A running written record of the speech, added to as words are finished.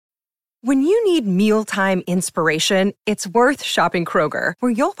When you need mealtime inspiration, it's worth shopping Kroger,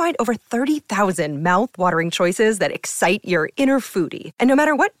 where you'll find over 30,000 mouth-watering choices that excite your inner foodie. And no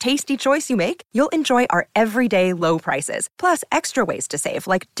matter what tasty choice you make, you'll enjoy our everyday low prices, plus extra ways to save,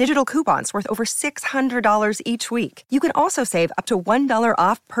 like digital coupons worth over $600 each week. You can also save up to $1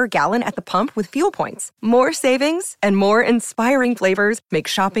 off per gallon at the pump with fuel points. More savings and more inspiring flavors make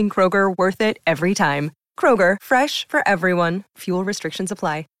shopping Kroger worth it every time. Kroger, fresh for everyone. Fuel restrictions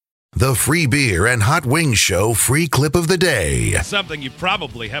apply. The Free Beer and Hot Wings Show free clip of the day. Something you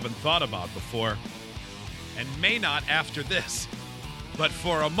probably haven't thought about before, and may not after this. But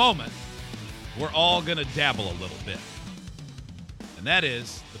for a moment, we're all going to dabble a little bit. And that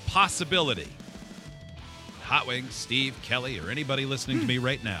is the possibility. Hot Wings, Steve, Kelly, or anybody listening to me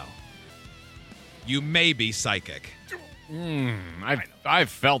right now, you may be psychic. I've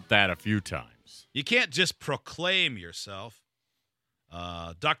felt that a few times. You can't just proclaim yourself.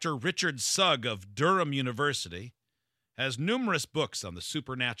 Dr. Richard Sugg of Durham University has numerous books on the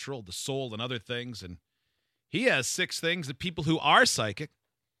supernatural, the soul, and other things, and he has 6 things that people who are psychic,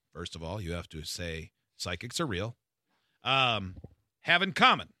 first of all, you have to say psychics are real, have in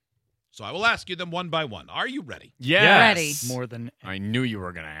common. So I will ask you them one by one. Are you ready? Yes. Ready. More than I knew you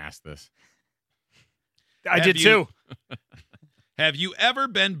were going to ask this. I did too. Have you ever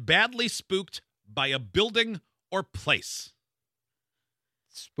been badly spooked by a building or place?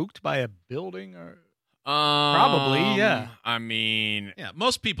 Spooked by a building or probably, yeah. I mean, Yeah,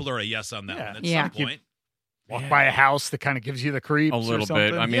 most people are a yes on that Yeah. one at Yeah. some point. walk by a house that kind of gives you the creeps a or little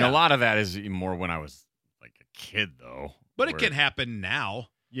something. bit. I mean, Yeah. a lot of that is more when I was like a kid, though. But it where- can happen now.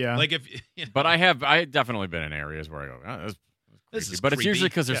 Yeah. Like if you know, But I definitely been in areas where I go, oh, that's This creepy. is But it's usually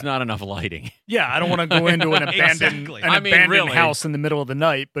creepy. because there's not enough lighting. Yeah, I don't want to go into an abandoned, Exactly. an I mean, abandoned really. house in the middle of the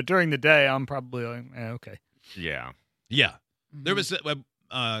night, but during the day, I'm probably like, okay. Yeah. yeah. There was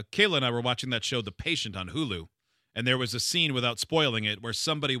Kayla and I were watching that show, The Patient, on Hulu, and there was a scene, without spoiling it, where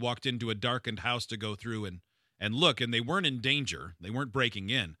somebody walked into a darkened house to go through and look, and they weren't in danger. They weren't breaking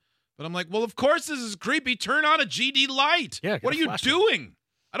in. But I'm like, well, of course this is creepy. Turn on a GD light. Yeah, get what a are you flashlight. doing?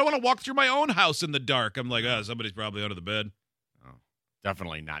 I don't want to walk through my own house in the dark. I'm like, somebody's probably under the bed.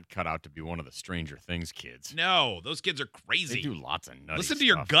 Definitely not cut out to be one of the Stranger Things kids. No, those kids are crazy. They do lots of nutty Listen to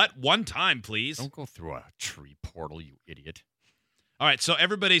your stuff. gut one time, please. Don't go through a tree portal, you idiot. All right, so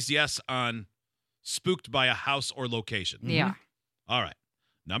everybody's yes on spooked by a house or location. Yeah. All right.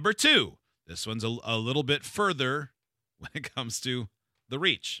 Number 2. This one's a little bit further when it comes to the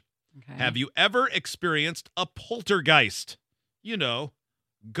reach. Okay. Have you ever experienced a poltergeist? You know,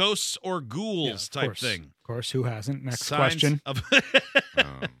 ghosts or ghouls Yeah, type course. thing. Of course, who hasn't? Next Signs question. of-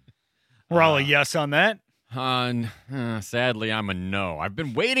 Um, We're all a yes on that. Sadly, I'm a no. I've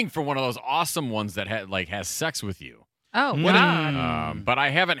been waiting for one of those awesome ones that has sex with you. Oh, Mm. God. But I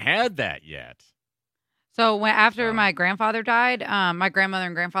haven't had that yet. So after my grandfather died, my grandmother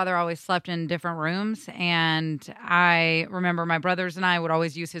and grandfather always slept in different rooms. And I remember my brothers and I would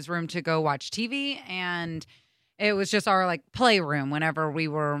always use his room to go watch TV. And it was just our playroom whenever we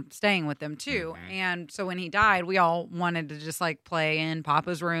were staying with them too. Mhm. And so when he died, we all wanted to just play in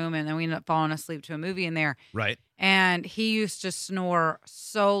Papa's room. And then we ended up falling asleep to a movie in there. right. And he used to snore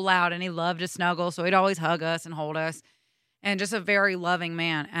so loud and he loved to snuggle. So he'd always hug us and hold us. And just a very loving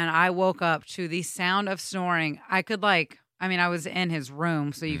man. And I woke up to the sound of snoring. I could I was in his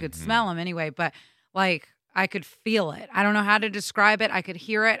room, so you could Mhm. smell him anyway, but I could feel it. I don't know how to describe it. I could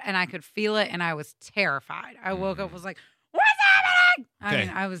hear it and I could feel it, and I was terrified. I woke up, was like, what's happening? Okay. I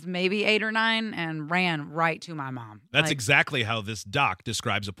mean, I was maybe 8 or 9 and ran right to my mom. That's exactly how this doc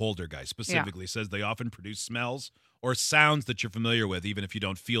describes a poltergeist. Yeah. Specifically says they often produce smells or sounds that you're familiar with, even if you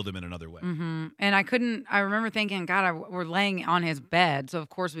don't feel them in another way. Mm-hmm. And I remember thinking, God, we're laying on his bed, so of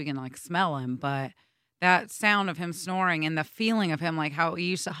course we can smell him. But that sound of him snoring and the feeling of him, how he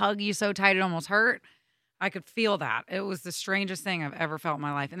used to hug you so tight it almost hurt, I could feel that. It was the strangest thing I've ever felt in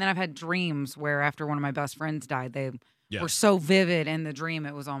my life. And then I've had dreams where after one of my best friends died, they Yeah. were so vivid in the dream,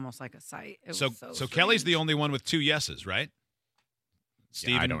 it was almost like a sight. It So, was so so Kelly's the strange. only one with 2 yeses, right?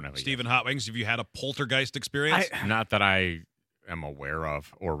 Steven, I don't have a Stephen yes. Hot Wings, have you had a poltergeist experience? Not that I am aware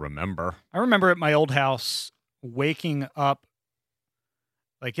of or remember. I remember at my old house waking up,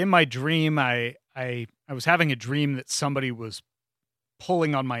 in my dream, I was having a dream that somebody was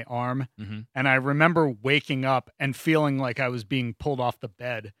pulling on my arm, Mhm. and I remember waking up and feeling like I was being pulled off the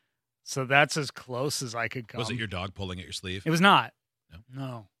bed. So that's as close as I could come. Was it your dog pulling at your sleeve? It was not. No.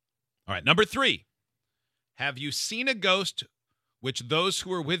 No. All right, number 3. Have you seen a ghost which those who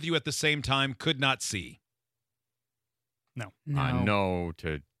were with you at the same time could not see? No. No. No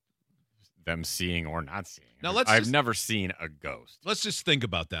to them seeing or not seeing. Now, I've never seen a ghost. Let's just think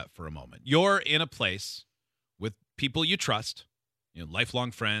about that for a moment. You're in a place with people you trust,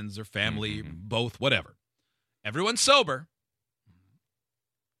 lifelong friends or family, both, whatever. Everyone's sober.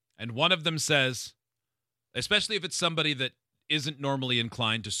 And one of them says, especially if it's somebody that isn't normally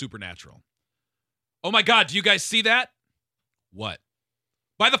inclined to supernatural, "Oh my God, do you guys see that?" "What?"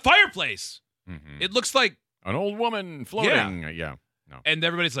 "By the fireplace. It looks like an old woman floating." Yeah. No. And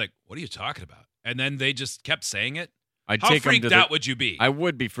everybody's like, "What are you talking about?" And then they just kept saying it. I'd How take them freaked out would you be? I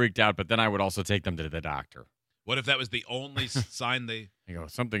would be freaked out, but then I would also take them to the doctor. What if that was the only sign they... I go,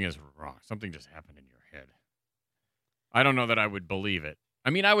 something is wrong. Something just happened in your head. I don't know that I would believe it. I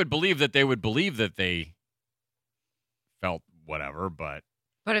mean, I would believe that they would believe that they felt whatever, but...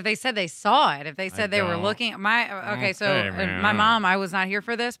 But if they said they saw it, if they said they were looking... my mom, I was not here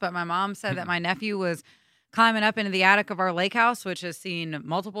for this, but my mom said that my nephew was climbing up into the attic of our lake house, which has seen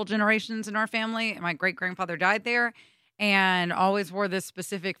multiple generations in our family. My great-grandfather died there and always wore this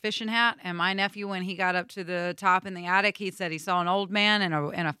specific fishing hat. And my nephew, when he got up to the top in the attic, he said he saw an old man in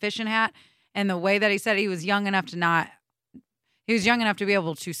a fishing hat. And the way that he said he was young enough to be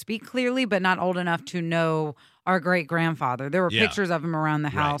able to speak clearly, but not old enough to know our great-grandfather. There were pictures of him around the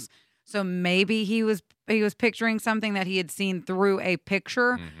house. So maybe he was picturing something that he had seen through a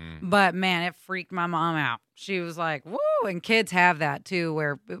picture. But man, it freaked my mom out. She was like, "Woo!" And kids have that too,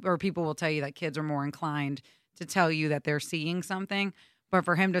 where people will tell you that kids are more inclined to tell you that they're seeing something. But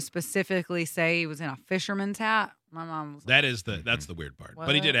for him to specifically say he was in a fisherman's hat, my mom was like, that's the weird part. What?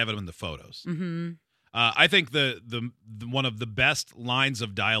 But he did have it in the photos. I think the one of the best lines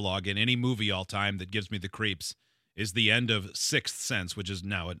of dialogue in any movie all time that gives me the creeps is the end of Sixth Sense, which is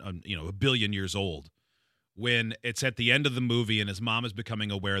now a billion years old. When it's at the end of the movie and his mom is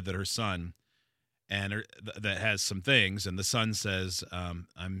becoming aware that her son that has some things, and the son says,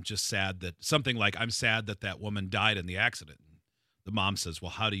 "I'm just sad that," something like, "I'm sad that woman died in the accident." And the mom says,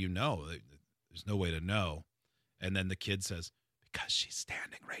 "Well, how do you know? There's no way to know." And then the kid says, "Because she's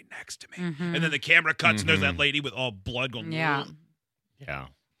standing right next to me." And then the camera cuts and there's that lady with all blood going. Yeah. Yeah.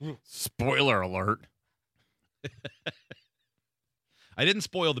 Spoiler alert. I didn't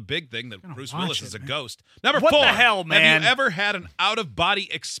spoil the big thing that Bruce Willis is a ghost. Number What 4. the hell, man? Have you ever had an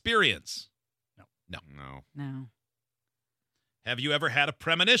out-of-body experience? No. Have you ever had a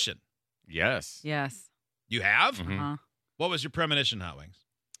premonition? Yes. Yes. You have? Uh-huh. What was your premonition, Hot Wings?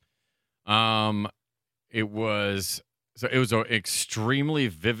 It was an extremely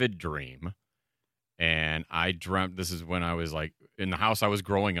vivid dream, and I dreamt. This is when I was like in the house I was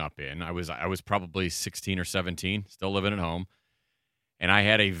growing up in. I was probably 16 or 17, still living at home, and I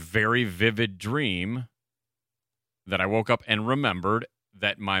had a very vivid dream that I woke up and remembered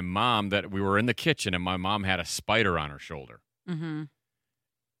that that we were in the kitchen and my mom had a spider on her shoulder.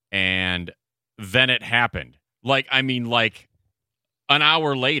 And then it happened. Like an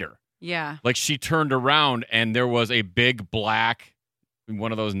hour later. Yeah. Like she turned around and there was a big black,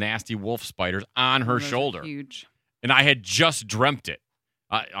 one of those nasty wolf spiders on her Those are shoulder. Huge. And I had just dreamt it.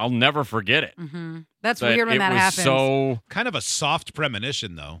 I'll never forget it. That's weird when that happens. So kind of a soft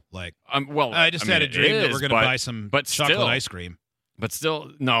premonition, though. Like, I just had a dream that we're going to buy some chocolate ice cream. But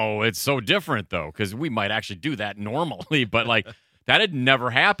still, no, it's so different, though, because we might actually do that normally. But, like, that had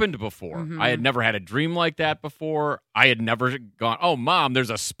never happened before. I had never had a dream like that before. I had never gone, "Oh, Mom, there's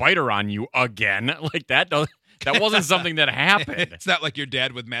a spider on you again." Like, that wasn't something that happened. It's not like your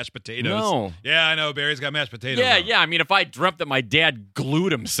dad with mashed potatoes. No. Yeah, I know. Barry's got mashed potatoes. Yeah. I mean, if I dreamt that my dad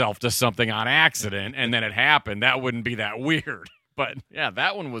glued himself to something on accident and then it happened, that wouldn't be that weird. But, yeah,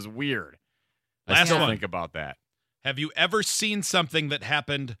 that one was weird. I still think about that. Have you ever seen something that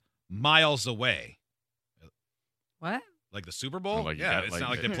happened miles away? What? Like the Super Bowl? Like it's not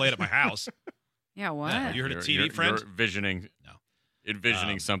like they played at my house. Yeah, what? Yeah, you heard a TV friend? You're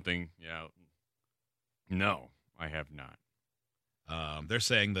envisioning something. Yeah. No, I have not. They're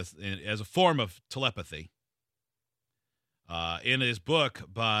saying this as a form of telepathy. In his book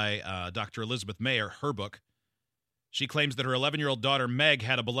by Dr. Elizabeth Mayer, her book, she claims that her 11-year-old daughter, Meg,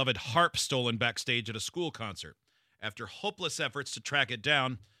 had a beloved harp stolen backstage at a school concert. After hopeless efforts to track it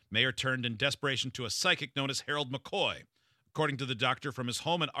down, Mayer turned in desperation to a psychic known as Harold McCoy. According to the doctor, from his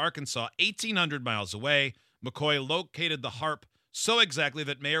home in Arkansas, 1,800 miles away, McCoy located the harp so exactly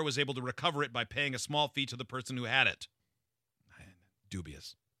that Mayer was able to recover it by paying a small fee to the person who had it.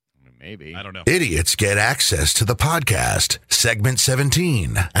 Dubious. Maybe. I don't know. Idiots get access to the podcast, segment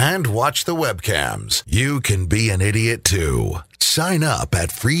 17, and watch the webcams. You can be an idiot too. Sign up at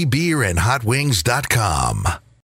freebeerandhotwings.com.